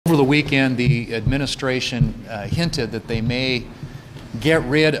the weekend, the administration hinted that they may get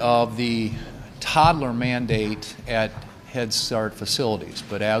rid of the toddler mandate at Head Start facilities.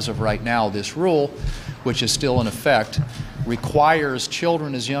 But as of right now, this rule, which is still in effect, requires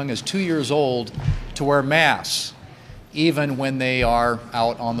children as young as 2 years old to wear masks, even when they are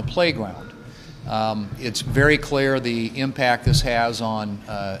out on the playground. It's very clear the impact this has on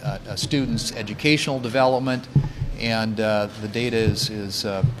a student's educational development, and the data is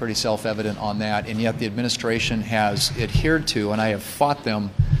pretty self-evident on that, and yet the administration has adhered to, and I have fought them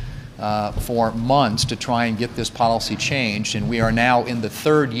for months to try and get this policy changed, and we are now in the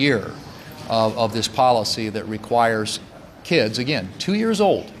third year of this policy that requires kids, again, 2 years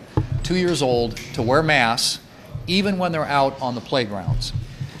old, to wear masks even when they're out on the playgrounds.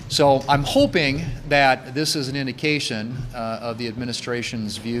 So I'm hoping that this is an indication of the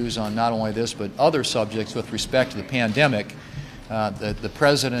administration's views on not only this but other subjects with respect to the pandemic. The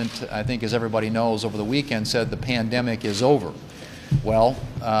President, I think as everybody knows, over the weekend said the pandemic is over. Well,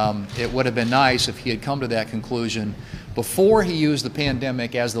 it would have been nice if he had come to that conclusion before he used the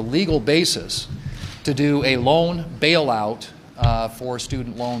pandemic as the legal basis to do a loan bailout for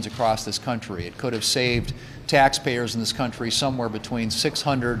student loans across this country. It could have saved taxpayers in this country somewhere between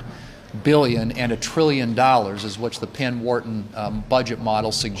 $600 billion and $1 trillion, is which the Penn-Wharton budget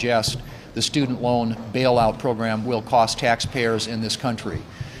model suggests the student loan bailout program will cost taxpayers in this country.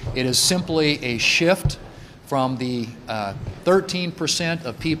 It is simply a shift from the 13%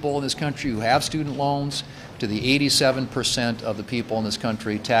 of people in this country who have student loans to the 87% of the people in this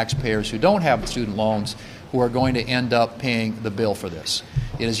country, taxpayers who don't have student loans, who are going to end up paying the bill for this.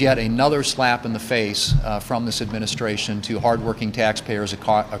 It is yet another slap in the face from this administration to hardworking taxpayers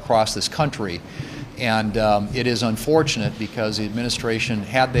across this country. And it is unfortunate because the administration,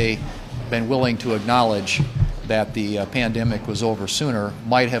 had they been willing to acknowledge that the pandemic was over sooner,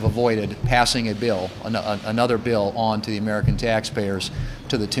 might have avoided passing a bill, another bill, on to the American taxpayers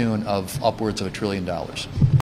to the tune of upwards of $1 trillion.